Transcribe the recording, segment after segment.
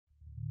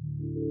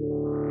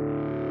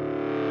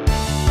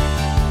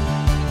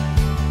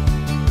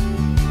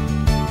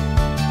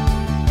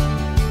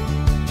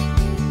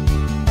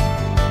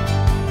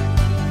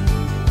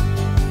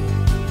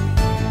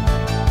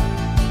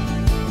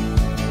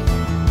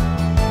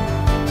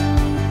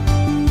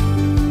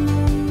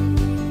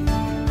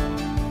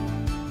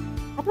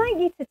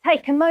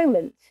take a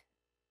moment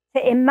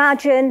to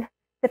imagine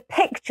the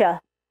picture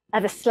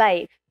of a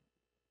slave.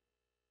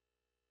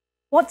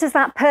 What does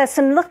that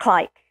person look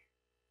like?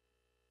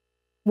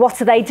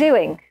 What are they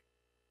doing?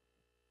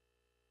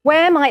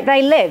 Where might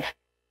they live?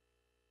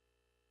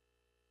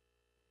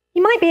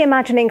 You might be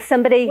imagining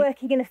somebody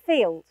working in a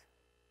field,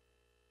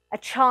 a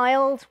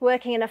child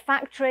working in a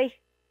factory,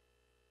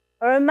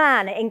 or a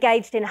man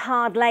engaged in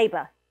hard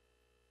labour.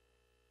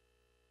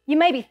 You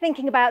may be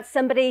thinking about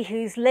somebody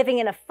who's living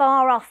in a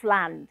far-off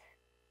land.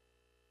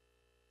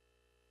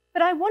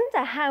 But I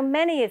wonder how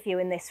many of you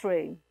in this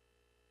room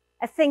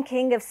are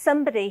thinking of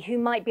somebody who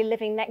might be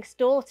living next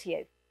door to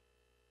you,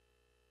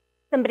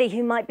 somebody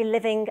who might be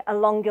living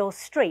along your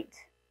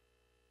street.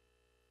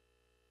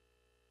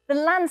 The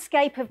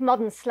landscape of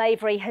modern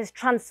slavery has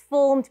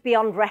transformed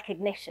beyond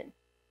recognition,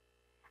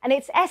 and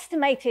it's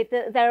estimated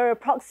that there are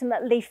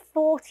approximately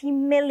 40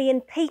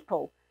 million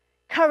people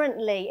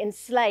currently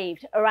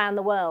enslaved around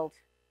the world.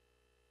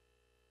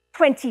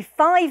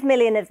 25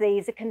 million of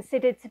these are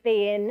considered to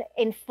be in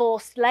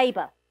enforced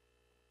labour.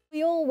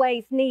 We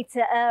always need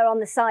to err on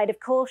the side of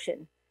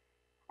caution.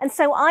 And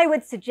so I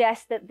would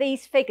suggest that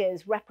these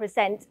figures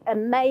represent a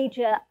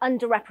major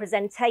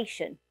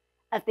underrepresentation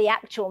of the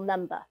actual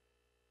number.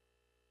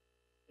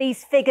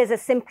 These figures are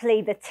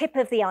simply the tip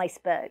of the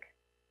iceberg.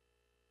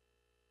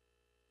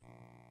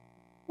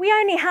 We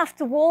only have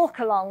to walk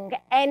along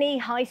any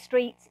high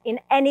street in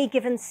any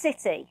given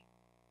city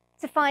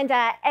to find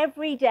our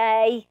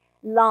everyday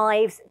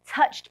lives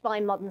touched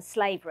by modern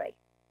slavery.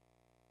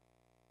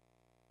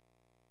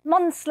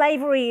 Modern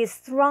slavery is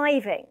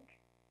thriving.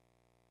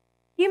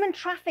 Human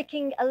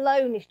trafficking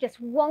alone is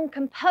just one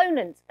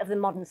component of the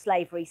modern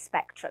slavery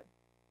spectrum.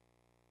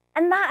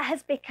 And that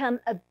has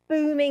become a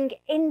booming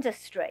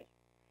industry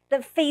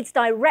that feeds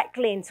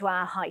directly into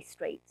our high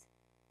street.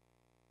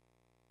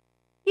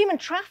 Human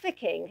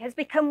trafficking has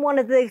become one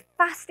of the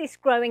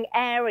fastest growing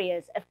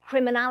areas of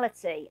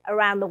criminality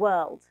around the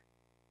world.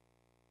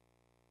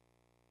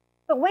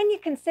 But when you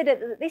consider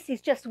that this is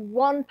just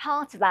one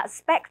part of that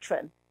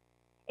spectrum,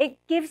 it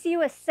gives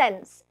you a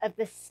sense of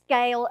the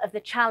scale of the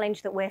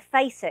challenge that we're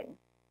facing.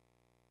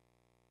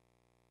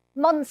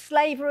 Modern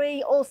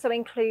slavery also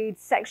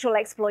includes sexual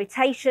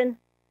exploitation,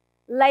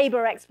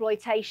 labour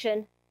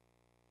exploitation,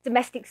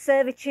 domestic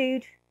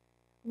servitude,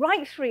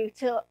 right through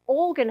to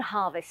organ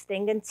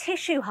harvesting and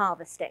tissue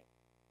harvesting.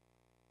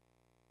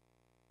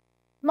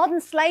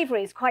 Modern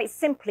slavery is quite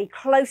simply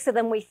closer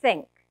than we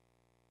think.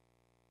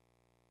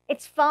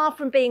 It's far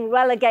from being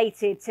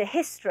relegated to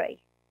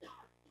history.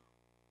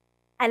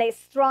 And it's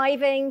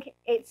thriving,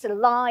 it's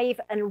alive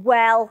and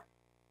well.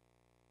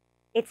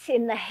 It's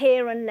in the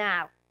here and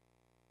now.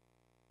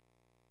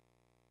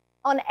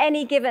 On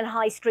any given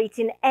high street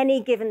in any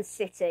given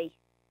city,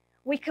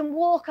 we can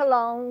walk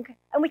along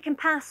and we can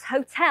pass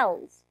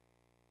hotels,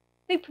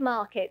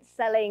 supermarkets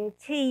selling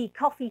tea,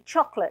 coffee,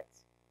 chocolate,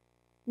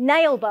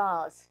 nail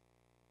bars,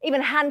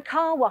 even hand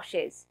car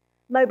washes,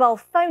 mobile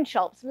phone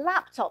shops,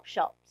 laptop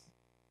shops.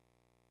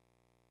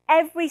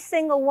 Every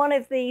single one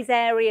of these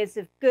areas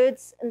of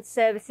goods and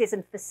services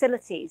and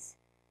facilities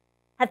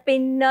have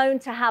been known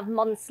to have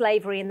modern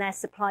slavery in their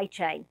supply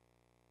chain.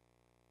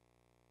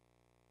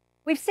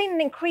 We've seen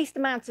an increased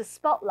amount of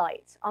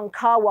spotlight on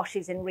car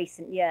washes in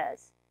recent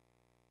years.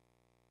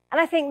 And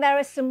I think there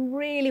are some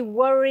really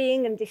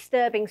worrying and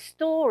disturbing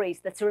stories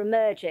that are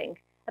emerging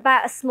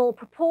about a small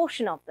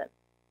proportion of them.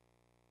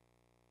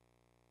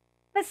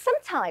 But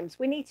sometimes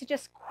we need to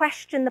just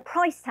question the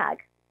price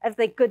tag of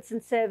the goods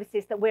and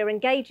services that we're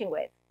engaging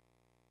with.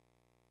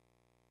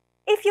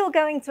 If you're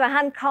going to a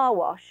hand car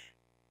wash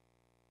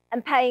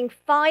and paying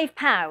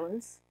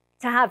 £5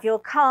 to have your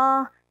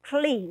car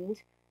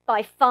cleaned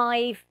by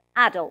 5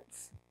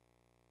 adults,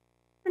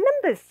 the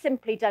numbers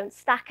simply don't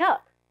stack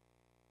up.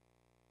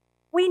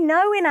 We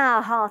know in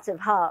our heart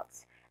of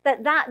hearts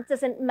that that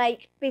doesn't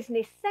make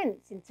business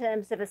sense in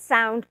terms of a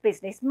sound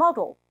business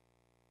model.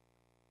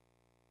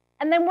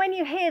 And then when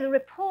you hear the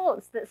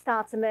reports that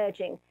start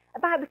emerging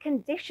about the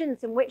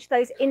conditions in which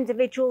those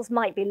individuals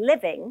might be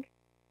living,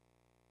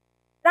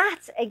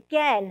 that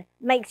again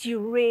makes you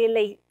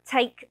really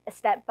take a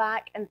step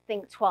back and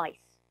think twice.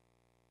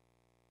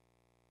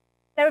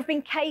 There have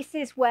been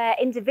cases where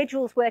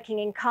individuals working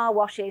in car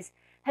washes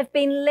have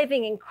been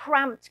living in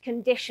cramped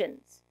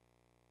conditions.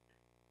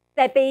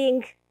 They're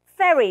being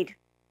ferried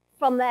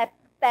from their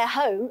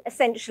home,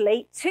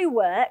 essentially, to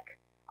work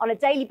on a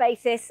daily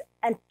basis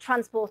and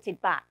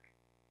transported back.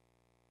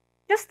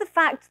 Just the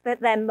fact that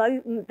their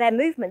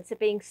movements are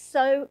being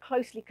so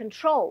closely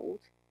controlled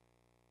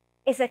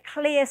is a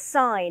clear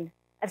sign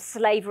of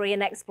slavery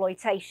and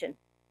exploitation.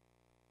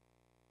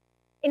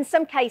 In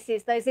some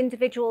cases, those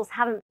individuals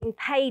haven't been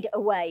paid a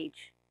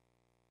wage.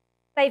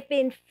 They've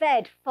been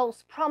fed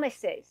false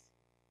promises,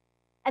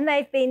 and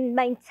they've been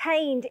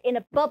maintained in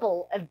a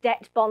bubble of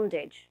debt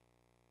bondage,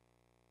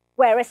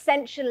 where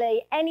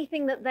essentially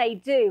anything that they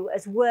do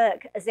as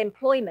work, as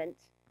employment,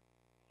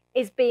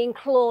 is being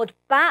clawed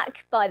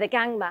back by the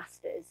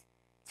gangmasters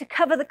to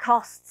cover the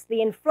costs,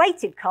 the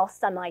inflated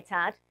costs, I might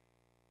add,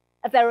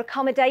 of their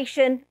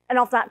accommodation and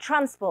of that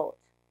transport.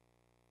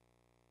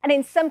 And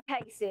in some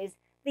cases,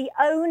 the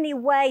only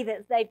way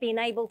that they've been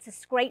able to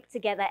scrape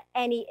together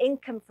any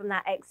income from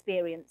that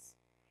experience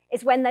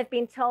is when they've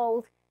been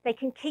told they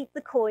can keep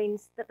the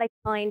coins that they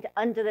find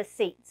under the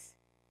seats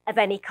of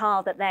any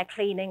car that they're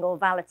cleaning or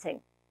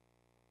valeting.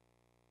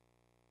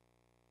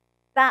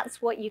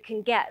 That's what you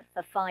can get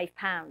for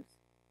 £5.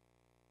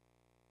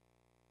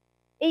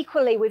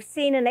 Equally, we've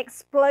seen an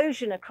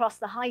explosion across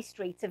the high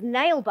street of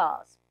nail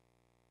bars.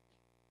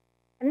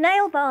 And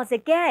nail bars,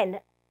 again,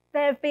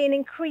 there have been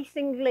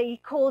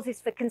increasingly causes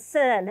for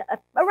concern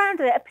around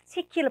a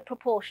particular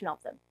proportion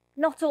of them.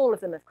 Not all of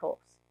them, of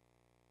course.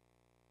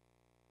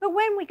 But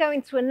when we go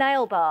into a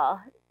nail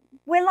bar,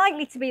 we're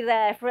likely to be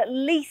there for at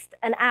least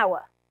an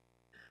hour.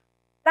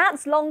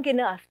 That's long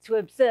enough to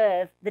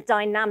observe the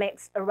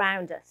dynamics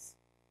around us.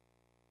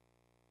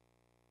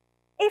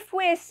 If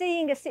we're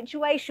seeing a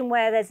situation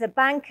where there's a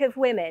bank of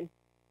women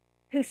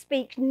who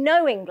speak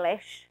no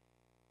English,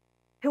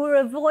 who are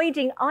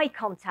avoiding eye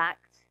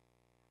contact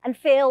and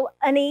feel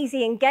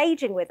uneasy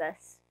engaging with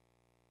us,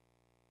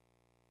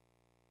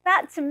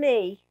 that to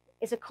me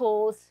is a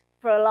cause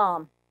for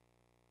alarm.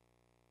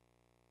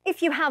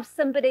 If you have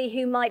somebody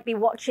who might be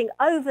watching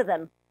over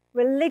them,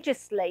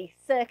 religiously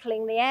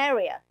circling the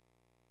area,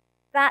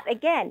 that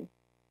again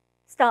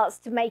starts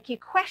to make you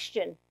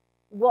question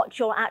what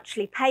you're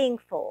actually paying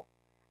for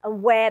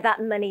and where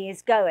that money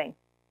is going.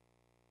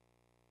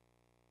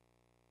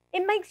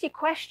 It makes you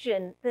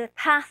question the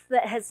path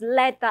that has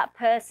led that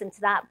person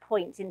to that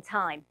point in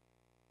time.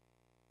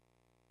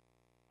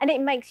 And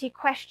it makes you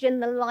question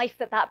the life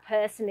that that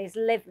person is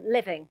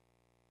living.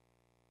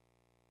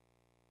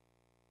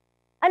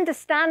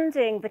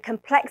 Understanding the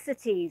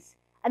complexities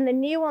and the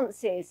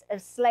nuances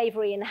of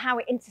slavery and how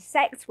it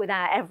intersects with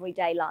our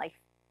everyday life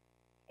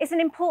is an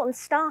important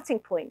starting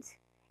point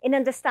in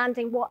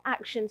understanding what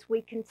actions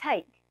we can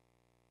take.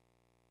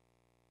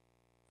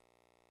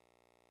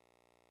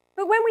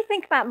 But when we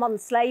think about modern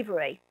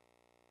slavery,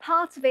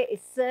 part of it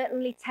is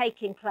certainly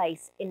taking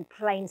place in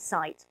plain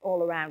sight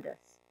all around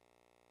us.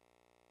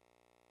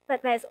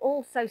 But there's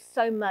also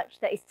so much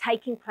that is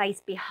taking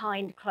place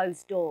behind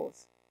closed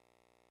doors.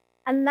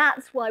 And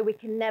that's why we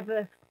can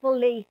never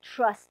fully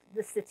trust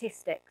the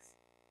statistics.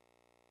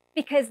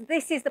 Because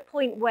this is the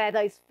point where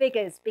those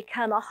figures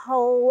become a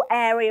whole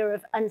area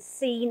of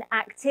unseen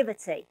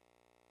activity.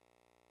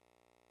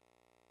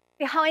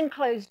 Behind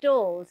closed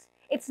doors,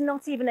 it's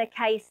not even a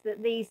case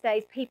that these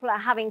days people are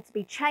having to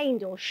be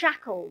chained or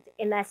shackled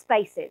in their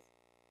spaces.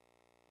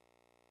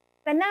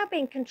 They're now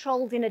being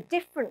controlled in a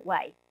different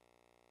way.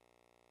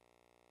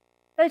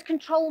 Those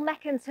control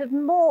mechanisms have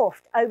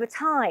morphed over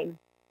time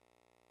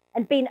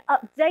and been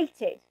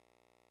updated.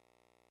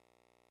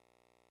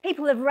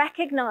 People have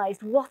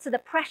recognized what are the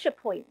pressure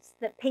points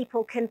that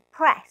people can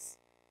press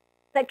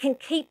that can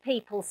keep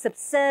people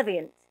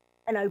subservient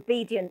and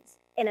obedient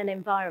in an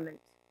environment.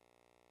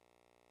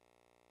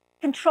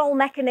 Control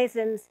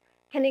mechanisms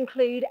can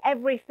include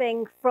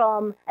everything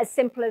from as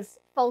simple as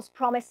false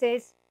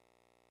promises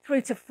through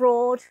to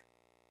fraud,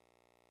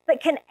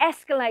 but can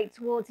escalate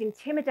towards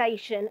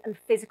intimidation and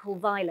physical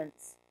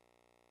violence.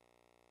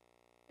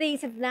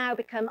 These have now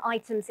become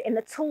items in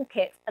the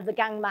toolkit of the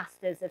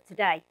gangmasters of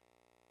today.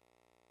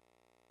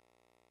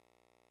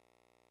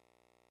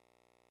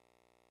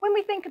 When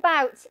we think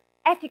about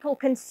ethical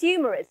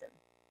consumerism,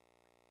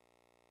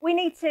 we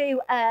need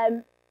to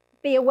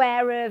be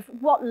aware of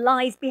what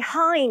lies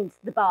behind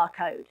the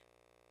barcode.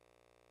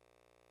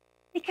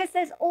 Because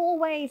there's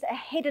always a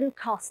hidden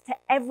cost to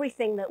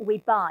everything that we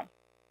buy.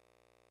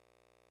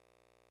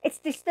 It's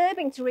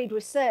disturbing to read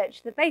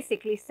research that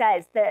basically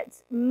says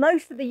that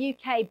most of the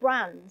UK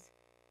brands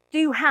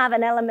do have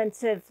an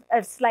element of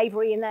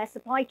slavery in their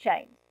supply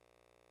chain.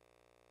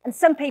 And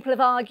some people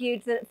have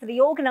argued that for the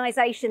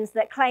organisations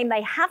that claim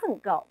they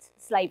haven't got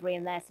slavery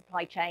in their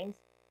supply chains,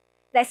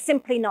 they're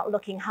simply not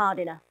looking hard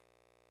enough.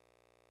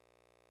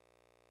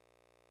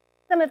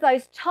 Some of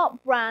those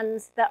top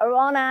brands that are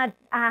on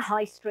our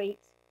high street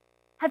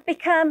have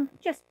become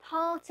just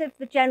part of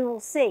the general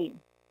scene.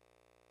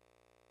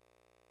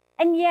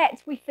 And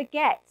yet we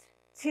forget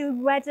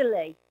too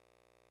readily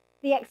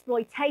the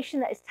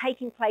exploitation that is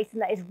taking place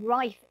and that is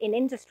rife in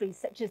industries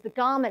such as the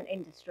garment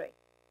industry.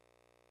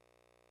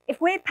 If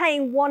we're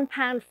paying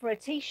 £1 for a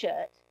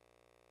t-shirt,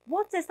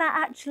 what does that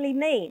actually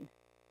mean?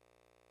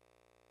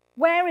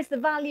 Where is the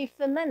value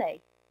for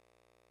money?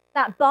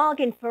 That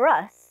bargain for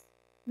us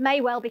may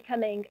well be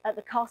coming at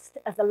the cost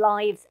of the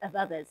lives of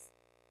others.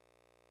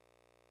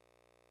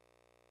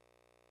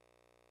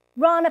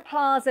 Rana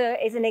Plaza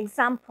is an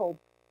example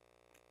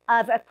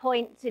of a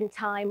point in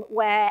time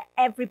where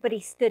everybody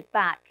stood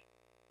back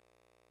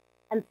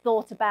and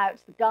thought about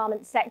the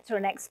garment sector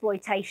and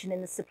exploitation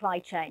in the supply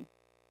chain.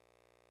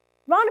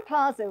 Rana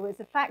Plaza was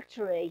a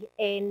factory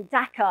in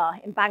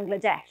Dhaka in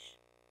Bangladesh.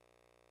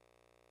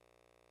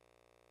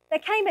 There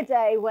came a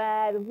day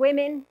where the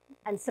women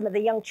and some of the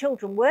young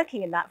children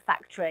working in that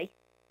factory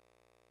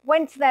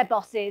went to their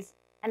bosses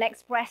and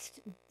expressed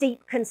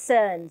deep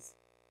concerns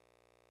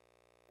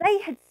They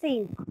had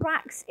seen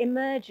cracks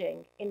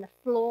emerging in the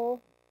floor,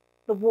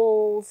 the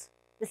walls,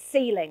 the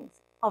ceilings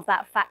of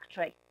that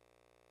factory.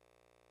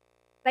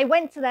 They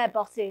went to their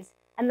bosses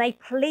and they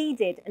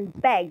pleaded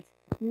and begged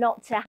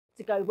not to have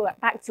to go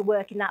back to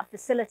work in that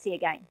facility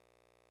again.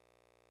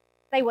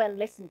 They weren't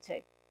listened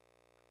to.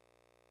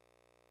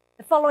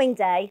 The following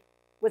day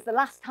was the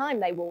last time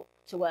they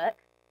walked to work.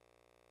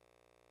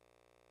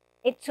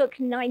 It took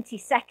 90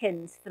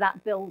 seconds for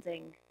that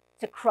building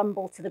to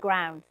crumble to the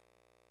ground.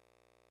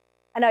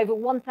 And over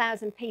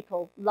 1,000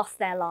 people lost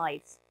their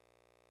lives.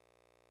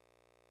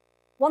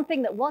 One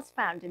thing that was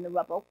found in the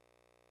rubble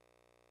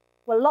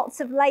were lots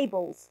of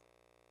labels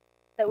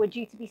that were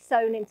due to be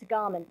sewn into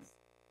garments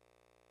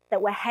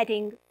that were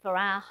heading for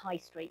our high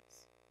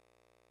streets.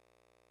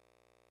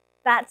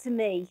 That, to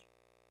me,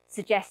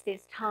 suggests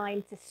it's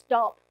time to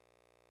stop,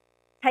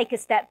 take a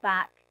step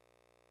back,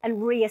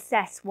 and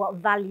reassess what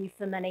value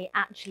for money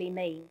actually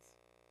means.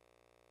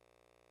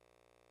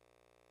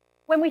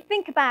 When we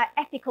think about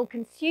ethical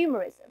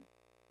consumerism,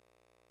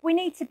 we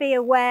need to be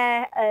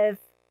aware of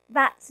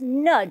that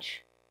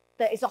nudge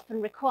that is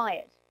often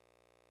required.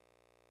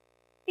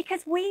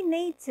 Because we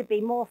need to be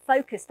more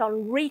focused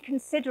on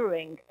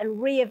reconsidering and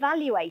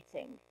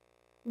reevaluating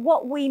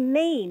what we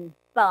mean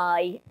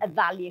by a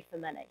value for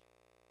money.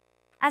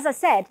 As I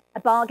said, a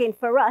bargain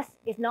for us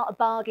is not a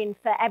bargain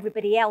for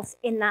everybody else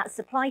in that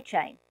supply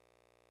chain.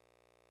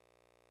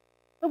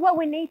 But what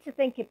we need to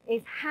think of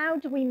is, how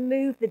do we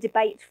move the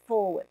debate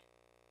forward?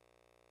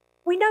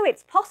 We know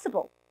it's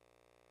possible.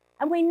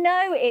 And we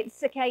know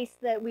it's a case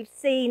that we've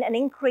seen an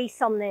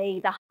increase on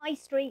the high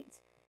street,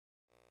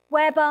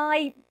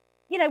 whereby,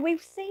 you know,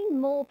 we've seen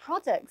more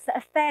products that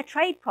are fair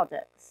trade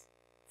products,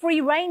 free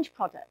range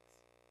products.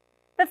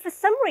 But for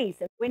some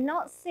reason, we're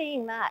not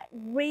seeing that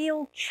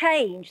real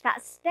change,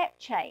 that step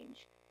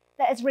change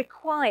that is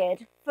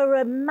required for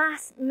a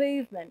mass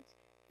movement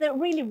that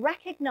really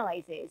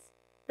recognises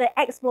that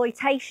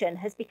exploitation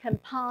has become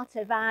part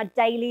of our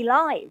daily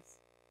lives.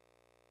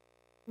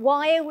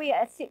 Why are we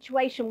at a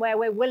situation where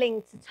we're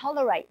willing to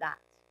tolerate that?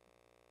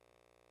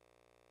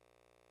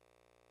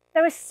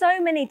 There are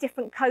so many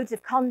different codes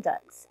of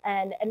conduct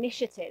and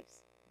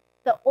initiatives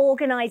that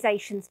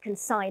organisations can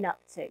sign up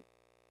to.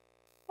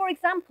 For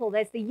example,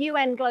 there's the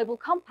UN Global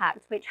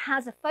Compact, which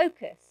has a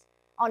focus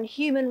on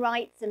human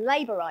rights and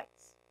labour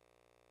rights.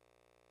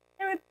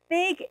 There are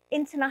big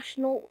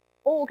international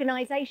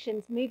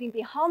organisations moving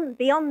beyond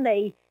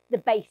the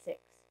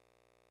basics.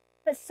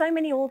 But so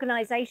many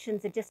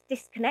organisations are just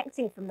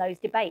disconnecting from those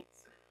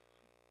debates.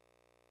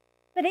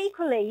 But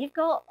equally, you've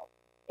got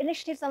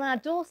initiatives on our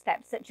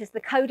doorstep, such as the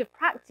Code of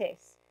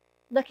Practice,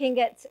 looking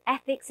at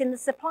ethics in the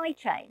supply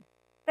chain.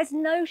 There's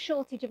no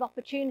shortage of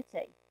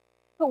opportunity.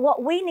 But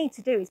what we need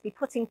to do is be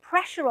putting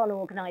pressure on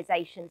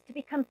organisations to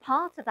become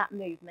part of that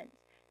movement,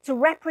 to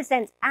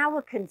represent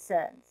our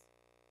concerns.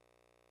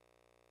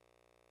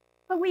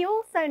 But we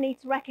also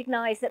need to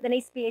recognise that there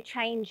needs to be a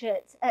change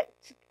at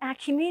our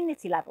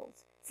community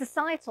levels,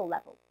 societal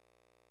level.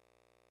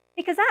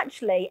 Because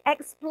actually,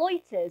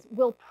 exploiters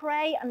will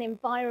prey on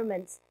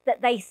environments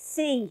that they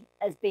see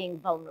as being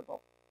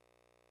vulnerable.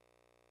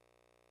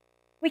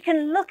 We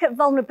can look at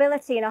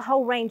vulnerability in a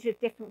whole range of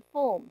different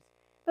forms,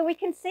 but we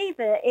can see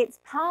that it's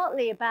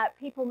partly about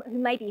people who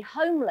may be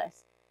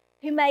homeless,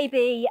 who may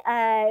be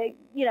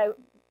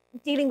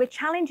dealing with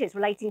challenges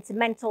relating to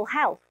mental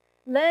health,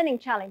 learning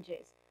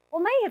challenges,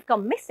 or may have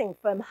gone missing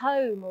from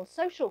home or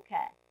social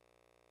care.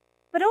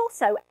 But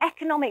also,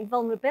 economic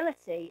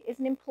vulnerability is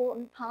an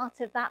important part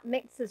of that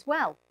mix as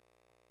well.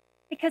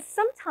 Because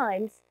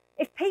sometimes,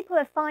 if people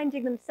are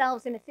finding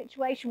themselves in a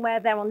situation where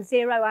they're on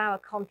 0-hour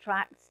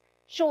contracts,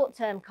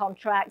 short-term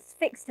contracts,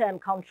 fixed-term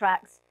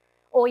contracts,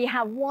 or you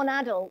have one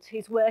adult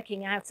who's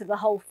working out of the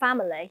whole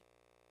family,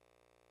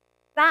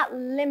 that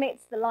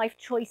limits the life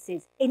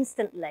choices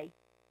instantly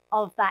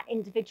of that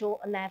individual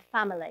and their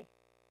family.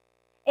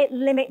 It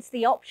limits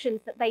the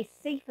options that they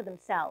see for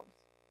themselves.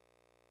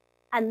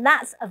 And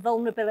that's a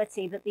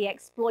vulnerability that the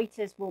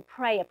exploiters will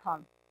prey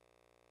upon.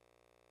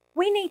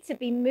 We need to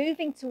be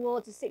moving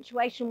towards a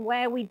situation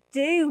where we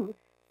do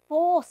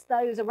force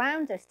those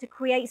around us to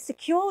create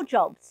secure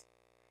jobs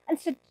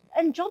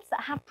and jobs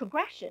that have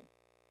progression.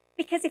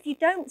 Because if you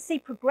don't see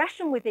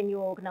progression within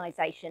your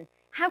organisation,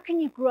 how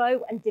can you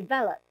grow and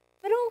develop?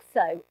 But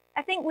also,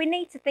 I think we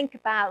need to think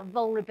about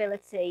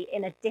vulnerability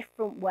in a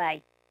different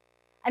way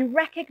and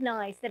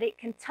recognise that it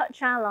can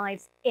touch our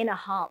lives in a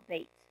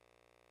heartbeat.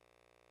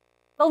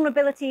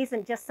 Vulnerability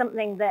isn't just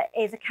something that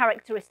is a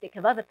characteristic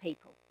of other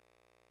people.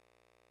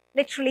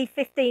 Literally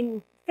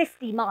 50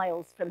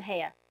 miles from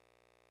here,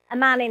 a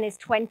man in his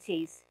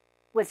 20s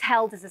was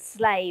held as a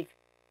slave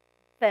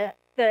for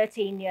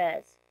 13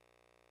 years.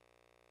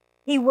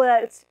 He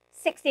worked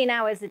 16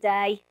 hours a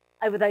day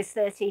over those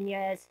 13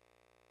 years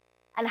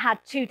and had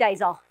 2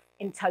 days off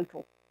in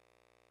total.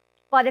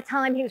 By the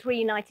time he was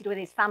reunited with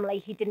his family,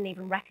 he didn't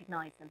even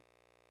recognise them.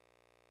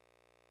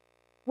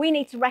 We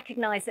need to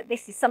recognise that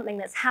this is something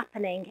that's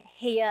happening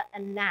here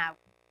and now.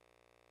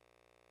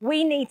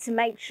 We need to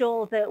make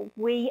sure that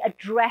we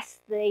address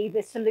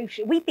the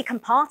solution. We become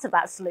part of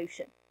that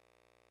solution.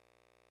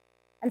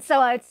 And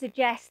so I would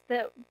suggest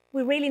that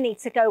we really need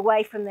to go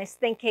away from this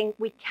thinking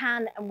we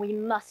can and we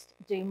must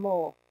do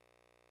more.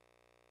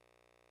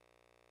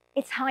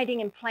 It's hiding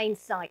in plain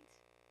sight,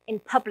 in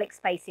public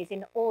spaces,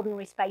 in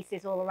ordinary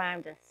spaces all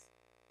around us.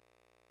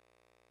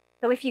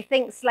 So if you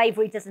think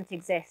slavery doesn't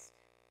exist,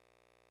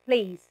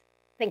 please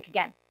think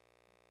again.